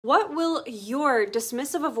What will your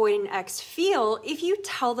dismissive avoidant ex feel if you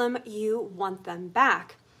tell them you want them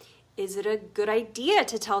back? Is it a good idea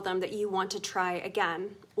to tell them that you want to try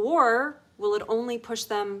again? Or will it only push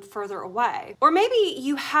them further away? Or maybe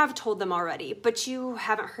you have told them already, but you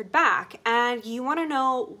haven't heard back and you want to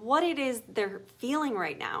know what it is they're feeling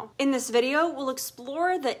right now. In this video, we'll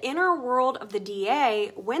explore the inner world of the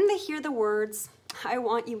DA when they hear the words, "I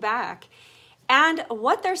want you back," and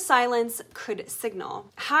what their silence could signal.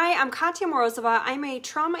 Hi, I'm Katya Morozova. I'm a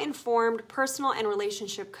trauma-informed personal and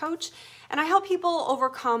relationship coach, and I help people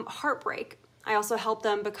overcome heartbreak. I also help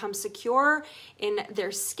them become secure in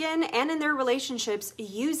their skin and in their relationships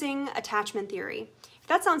using attachment theory. If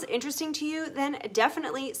that sounds interesting to you, then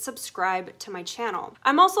definitely subscribe to my channel.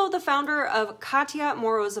 I'm also the founder of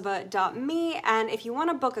KatyaMorozova.me, and if you want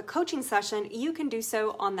to book a coaching session, you can do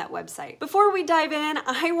so on that website. Before we dive in,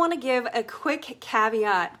 I want to give a quick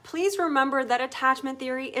caveat. Please remember that attachment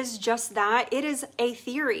theory is just that. It is a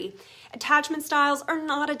theory. Attachment styles are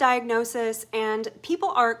not a diagnosis, and people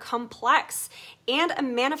are complex and a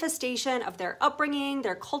manifestation of their upbringing,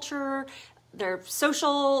 their culture, their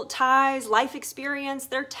social ties, life experience,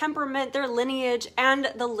 their temperament, their lineage,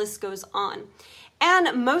 and the list goes on.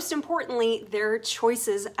 And most importantly, their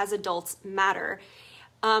choices as adults matter.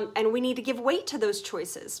 And we need to give weight to those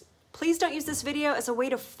choices. Please don't use this video as a way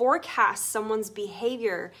to forecast someone's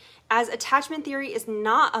behavior, as attachment theory is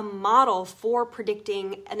not a model for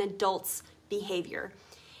predicting an adult's behavior.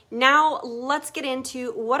 Now, let's get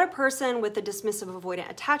into what a person with a dismissive avoidant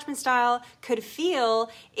attachment style could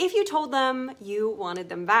feel if you told them you wanted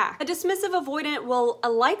them back. A dismissive avoidant will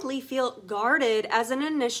likely feel guarded as an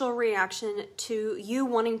initial reaction to you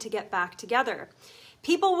wanting to get back together.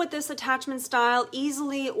 People with this attachment style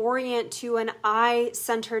easily orient to an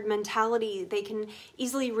I-centered mentality. They can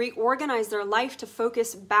easily reorganize their life to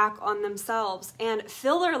focus back on themselves and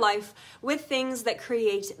fill their life with things that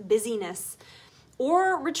create busyness,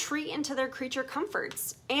 or retreat into their creature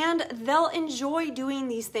comforts. And they'll enjoy doing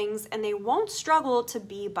these things and they won't struggle to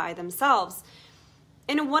be by themselves.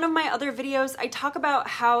 In one of my other videos, I talk about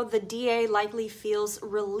how the DA likely feels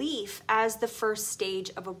relief as the first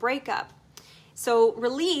stage of a breakup. So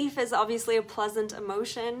relief is obviously a pleasant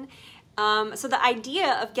emotion. So the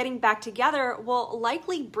idea of getting back together will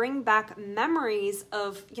likely bring back memories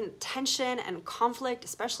of tension and conflict,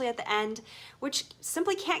 especially at the end, which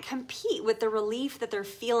simply can't compete with the relief that they're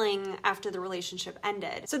feeling after the relationship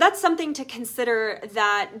ended. So that's something to consider,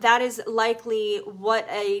 that is likely what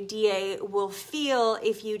a DA will feel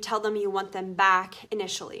if you tell them you want them back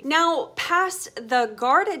initially. Now, past the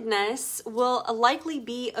guardedness will likely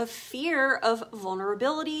be a fear of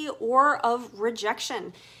vulnerability or of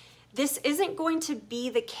rejection. This isn't going to be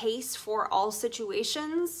the case for all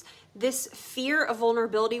situations. This fear of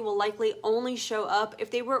vulnerability will likely only show up if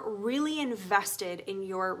they were really invested in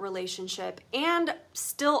your relationship and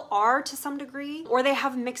still are to some degree, or they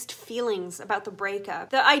have mixed feelings about the breakup.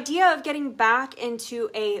 The idea of getting back into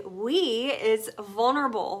a we is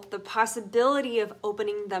vulnerable. The possibility of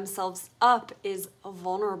opening themselves up is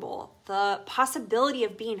vulnerable. The possibility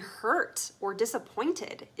of being hurt or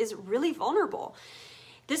disappointed is really vulnerable.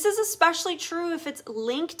 This is especially true if it's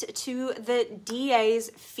linked to the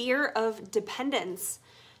DA's fear of dependence.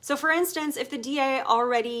 So for instance, if the DA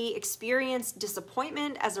already experienced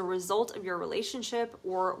disappointment as a result of your relationship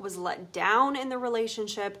or was let down in the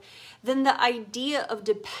relationship, then the idea of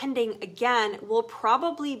depending again will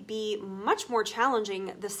probably be much more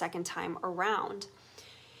challenging the second time around.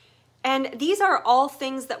 And these are all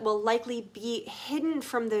things that will likely be hidden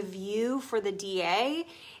from the view for the DA,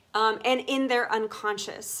 and in their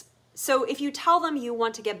unconscious. So if you tell them you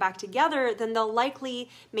want to get back together, then they'll likely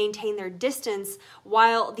maintain their distance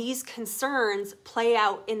while these concerns play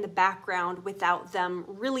out in the background without them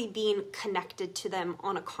really being connected to them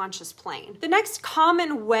on a conscious plane. The next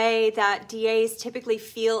common way that DAs typically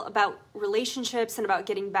feel about relationships and about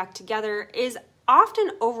getting back together is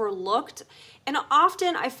often overlooked, and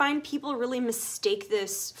often I find people really mistake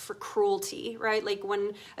this for cruelty, right? Like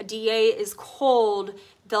when a DA is cold,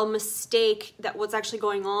 they'll mistake that what's actually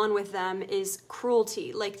going on with them is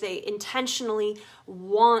cruelty, like they intentionally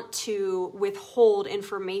want to withhold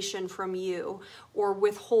information from you or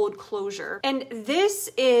withhold closure. And this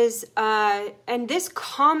is, and this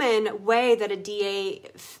common way that a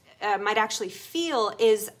DA might actually feel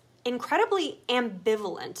is incredibly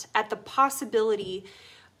ambivalent at the possibility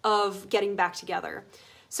of getting back together.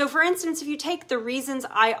 So for instance, if you take the reasons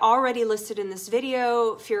I already listed in this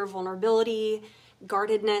video, fear of vulnerability,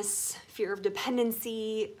 guardedness, fear of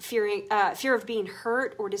dependency, fear of being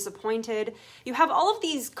hurt or disappointed. You have all of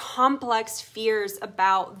these complex fears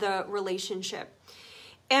about the relationship.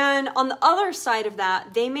 And on the other side of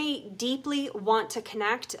that, they may deeply want to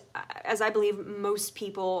connect, as I believe most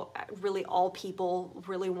people, really all people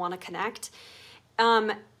really want to connect.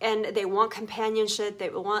 And they want companionship, they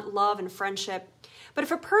want love and friendship. But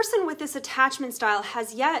if a person with this attachment style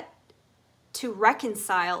has yet to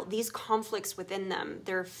reconcile these conflicts within them,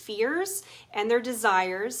 their fears and their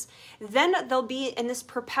desires, then they'll be in this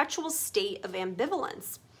perpetual state of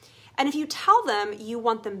ambivalence. And if you tell them you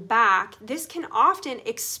want them back, this can often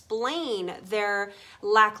explain their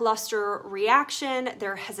lackluster reaction,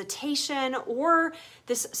 their hesitation, or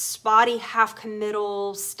this spotty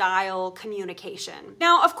half-committal style communication.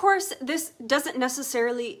 Now, of course, this doesn't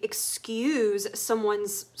necessarily excuse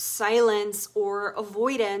someone's silence or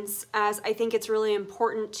avoidance, as I think it's really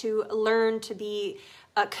important to learn to be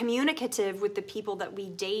communicative with the people that we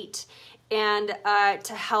date and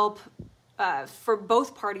to help for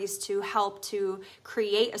both parties to help to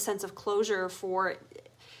create a sense of closure for,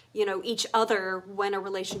 each other when a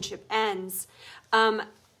relationship ends.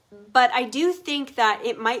 But I do think that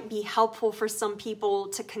it might be helpful for some people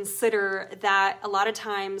to consider that a lot of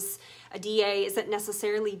times a DA isn't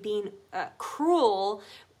necessarily being cruel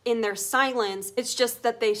in their silence. It's just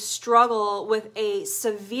that they struggle with a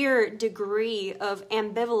severe degree of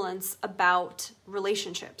ambivalence about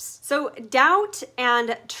relationships. So doubt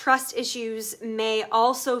and trust issues may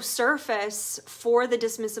also surface for the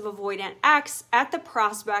dismissive avoidant X at the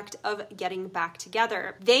prospect of getting back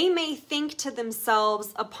together. They may think to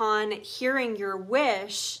themselves upon hearing your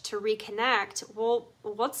wish to reconnect, well,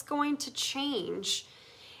 what's going to change?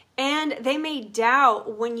 And they may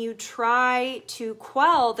doubt when you try to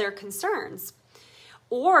quell their concerns.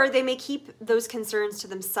 Or they may keep those concerns to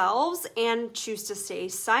themselves and choose to stay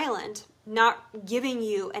silent, not giving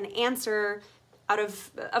you an answer out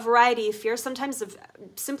of a variety of fears, sometimes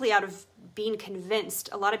simply out of being convinced.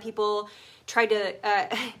 A lot of people try to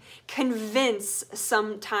convince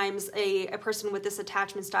sometimes a person with this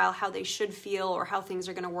attachment style how they should feel or how things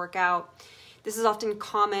are going to work out. This is often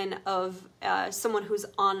common of someone who's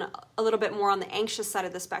on a little bit more on the anxious side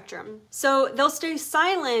of the spectrum. So they'll stay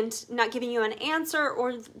silent, not giving you an answer,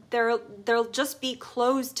 or they'll just be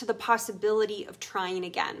closed to the possibility of trying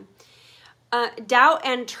again. Doubt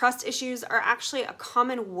and trust issues are actually a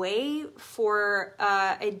common way for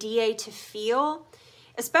a DA to feel,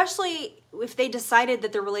 especially if they decided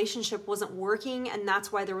that the relationship wasn't working and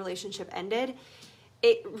that's why the relationship ended.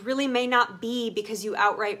 It really may not be because you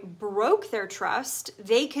outright broke their trust.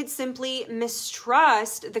 They could simply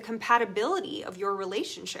mistrust the compatibility of your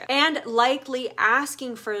relationship. And likely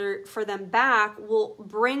asking for them back will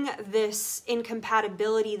bring this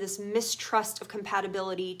incompatibility, this mistrust of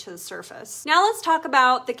compatibility to the surface. Now let's talk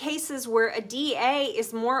about the cases where a DA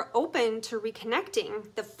is more open to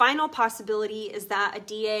reconnecting. The final possibility is that a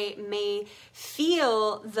DA may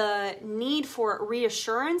feel the need for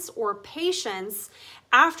reassurance or patience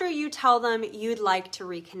after you tell them you'd like to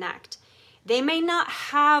reconnect. They may not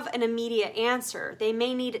have an immediate answer. They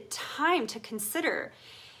may need time to consider.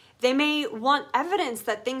 They may want evidence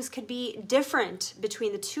that things could be different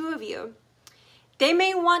between the two of you. They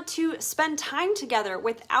may want to spend time together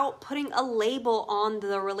without putting a label on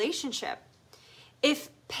the relationship. If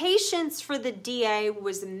patience for the DA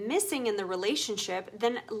was missing in the relationship,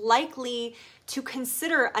 then likely to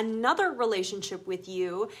consider another relationship with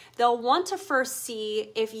you, they'll want to first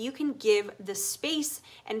see if you can give the space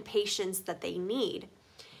and patience that they need.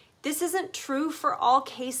 This isn't true for all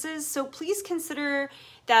cases, so please consider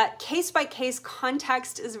that case-by-case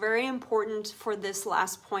context is very important for this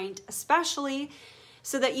last point, especially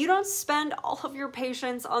so that you don't spend all of your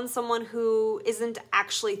patience on someone who isn't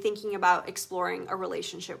actually thinking about exploring a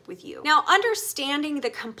relationship with you. Now, understanding the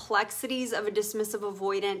complexities of a dismissive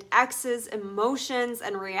avoidant X's emotions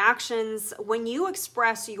and reactions when you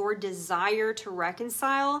express your desire to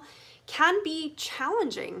reconcile can be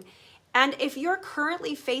challenging. And if you're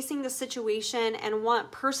currently facing the situation and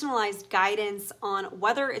want personalized guidance on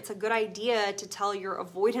whether it's a good idea to tell your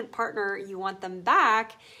avoidant partner you want them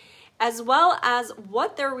back, as well as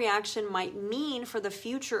what their reaction might mean for the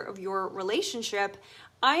future of your relationship,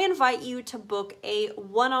 I invite you to book a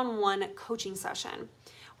one-on-one coaching session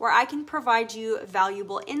where I can provide you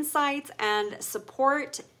valuable insights and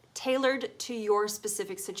support tailored to your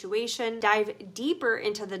specific situation, dive deeper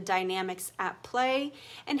into the dynamics at play,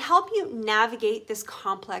 and help you navigate this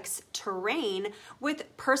complex terrain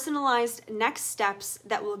with personalized next steps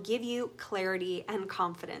that will give you clarity and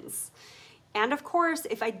confidence. And of course,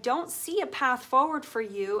 if I don't see a path forward for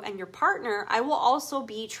you and your partner, I will also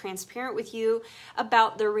be transparent with you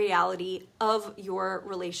about the reality of your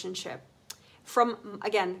relationship. From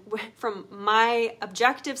my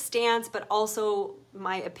objective stance, but also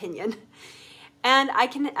my opinion. And I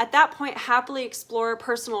can, at that point, happily explore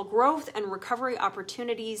personal growth and recovery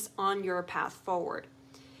opportunities on your path forward.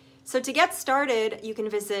 So to get started, you can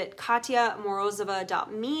visit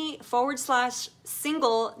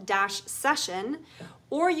katyamorozova.me/single-session,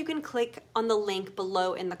 or you can click on the link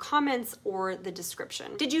below in the comments or the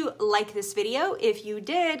description. Did you like this video? If you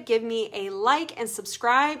did, give me a like and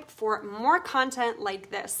subscribe for more content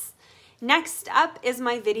like this. Next up is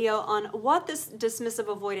my video on what this dismissive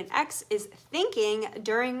avoidant ex is thinking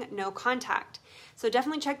during no contact. So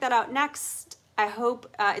definitely check that out next. I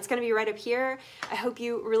hope it's going to be right up here. I hope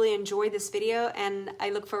you really enjoyed this video, and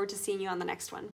I look forward to seeing you on the next one.